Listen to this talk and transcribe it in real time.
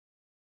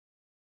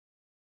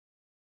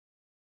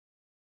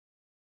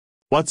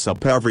What's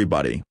up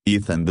everybody,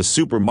 Ethan the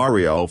Super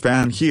Mario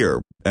fan here,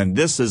 and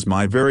this is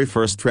my very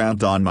first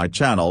rant on my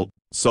channel,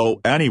 so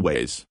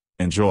anyways,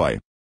 enjoy.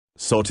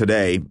 So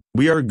today,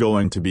 we are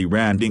going to be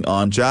ranting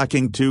on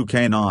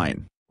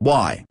Jacking2K9.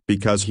 Why?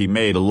 Because he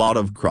made a lot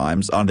of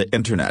crimes on the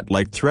internet,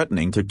 like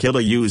threatening to kill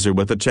a user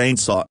with a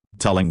chainsaw,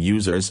 telling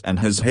users and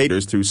his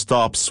haters to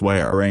stop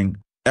swearing,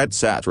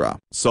 etc.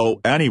 So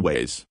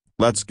anyways,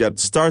 let's get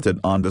started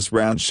on this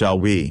rant, shall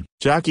we?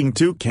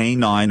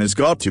 Jacking2K9 has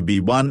got to be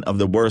one of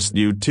the worst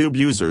YouTube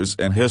users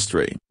in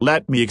history.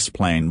 Let me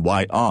explain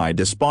why I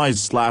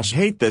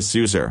despise/hate this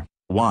user.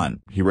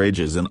 1. He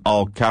rages in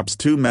all caps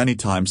too many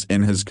times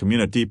in his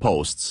community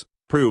posts,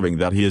 proving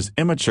that he is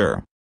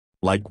immature.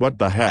 Like what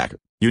the heck,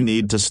 you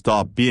need to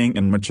stop being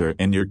immature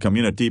in your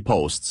community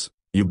posts,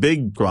 you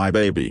big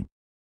crybaby.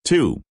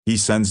 2. He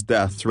sends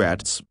death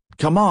threats.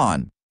 Come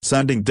on!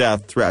 Sending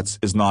death threats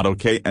is not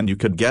okay, and you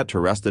could get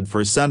arrested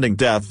for sending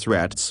death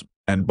threats,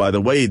 and by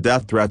the way,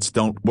 death threats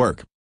don't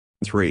work.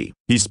 3.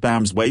 He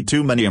spams way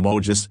too many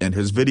emojis in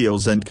his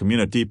videos and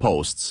community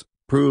posts,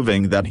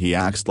 proving that he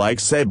acts like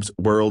Seb's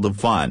World of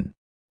Fun.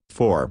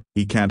 4.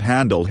 He can't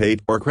handle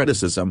hate or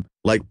criticism,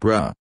 like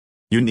bruh.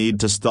 You need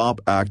to stop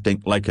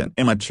acting like an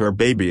immature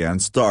baby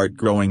and start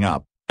growing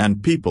up,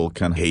 and people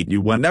can hate you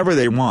whenever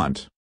they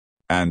want.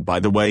 And by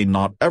the way,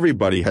 not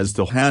everybody has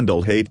to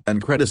handle hate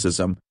and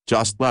criticism,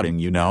 just letting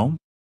you know.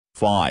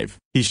 5.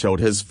 He showed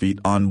his feet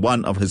on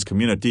one of his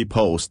community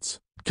posts.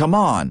 Come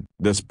on,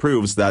 this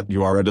proves that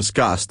you are a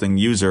disgusting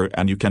user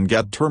and you can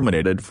get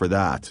terminated for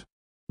that.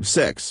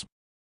 6.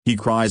 He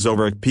cries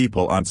over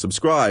people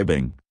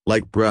unsubscribing,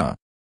 like bruh.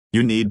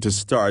 You need to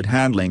start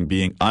handling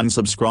being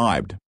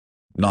unsubscribed.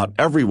 Not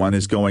everyone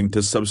is going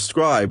to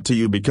subscribe to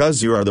you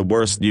because you are the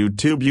worst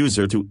YouTube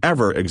user to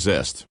ever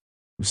exist.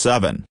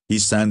 7. He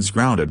sends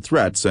grounded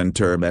threats and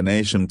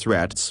termination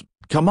threats.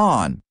 Come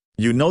on,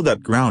 you know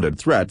that grounded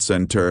threats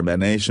and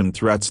termination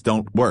threats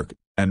don't work,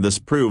 and this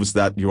proves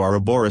that you are a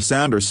Boris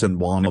Anderson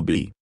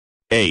wannabe.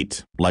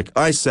 8. Like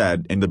I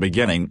said in the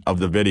beginning of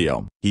the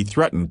video, he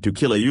threatened to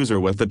kill a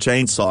user with a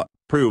chainsaw,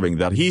 proving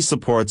that he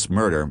supports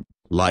murder.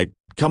 Like,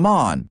 come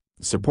on,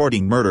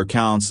 supporting murder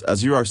counts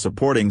as you are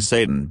supporting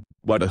Satan,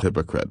 what a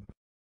hypocrite.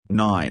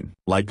 9.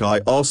 Like I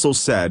also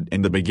said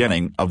in the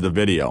beginning of the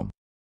video,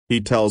 he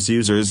tells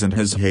users and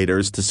his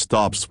haters to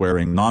stop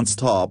swearing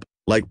non-stop,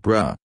 like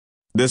bruh.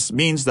 This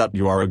means that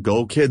you are a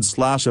Go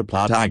Kid/a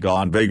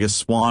Platagon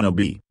Vegas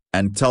wannabe,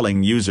 and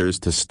telling users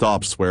to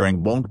stop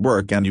swearing won't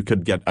work, and you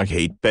could get a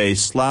hate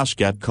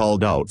base/get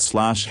called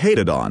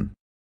out/hated on.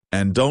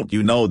 And don't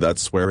you know that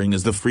swearing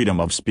is the freedom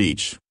of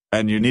speech,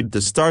 and you need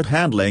to start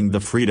handling the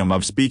freedom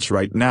of speech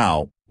right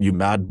now, you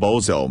mad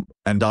bozo.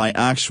 And I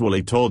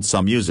actually told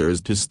some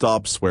users to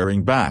stop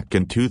swearing back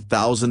in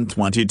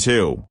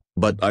 2022.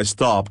 But I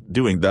stopped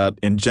doing that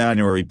in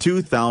January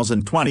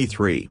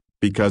 2023,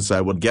 because I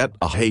would get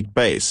a hate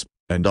base,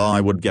 and I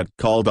would get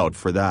called out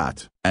for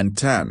that. And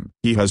 10.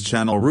 He has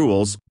channel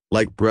rules,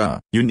 like bruh.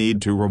 You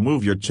need to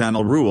remove your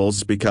channel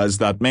rules because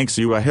that makes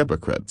you a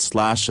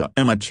hypocrite/a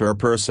immature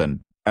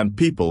person, and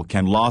people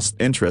can lost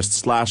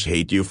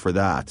interest/hate you for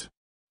that.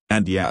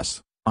 And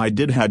yes, I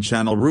did had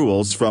channel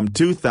rules from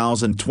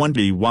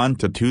 2021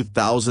 to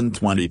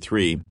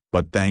 2023.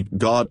 But thank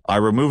God I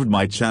removed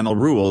my channel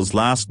rules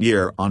last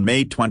year on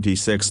May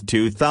 26,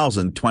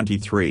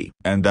 2023.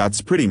 And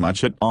that's pretty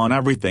much it on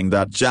everything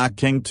that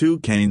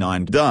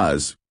Jacking2K9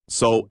 does.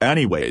 So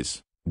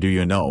anyways, do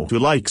you know who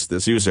likes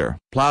this user?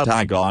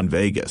 Platagon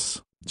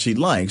Vegas. She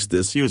likes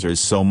this user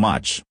so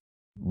much.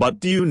 But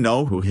do you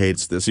know who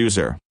hates this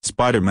user?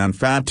 Spider-Man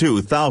Fan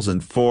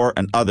 2004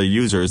 and other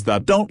users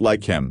that don't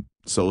like him.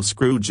 So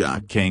screw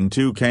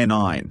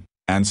Jacking2K9.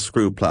 And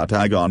screw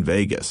Platagon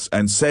Vegas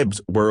and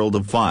Seb's World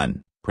of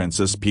Fun.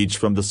 Princess Peach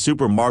from the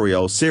Super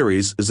Mario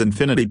series is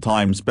infinity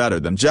times better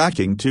than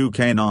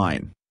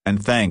Jacking2K9,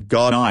 and thank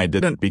God I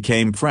didn't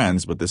become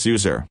friends with this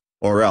user,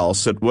 or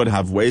else it would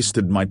have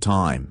wasted my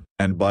time.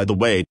 And by the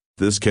way,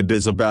 this kid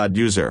is a bad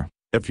user.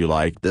 If you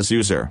like this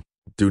user,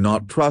 do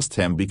not trust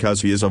him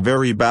because he is a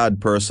very bad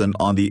person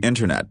on the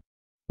internet.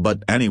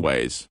 But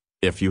anyways,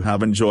 if you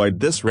have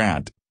enjoyed this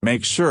rant,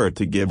 make sure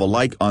to give a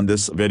like on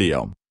this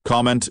video.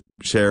 Comment,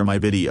 share my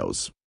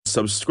videos,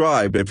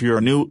 subscribe if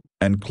you're new,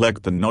 and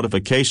click the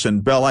notification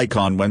bell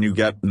icon when you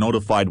get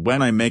notified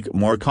when I make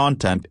more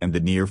content in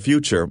the near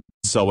future.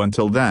 So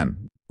until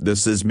then,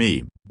 this is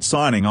me,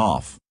 signing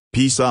off,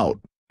 peace out,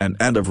 and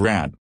end of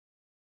rant.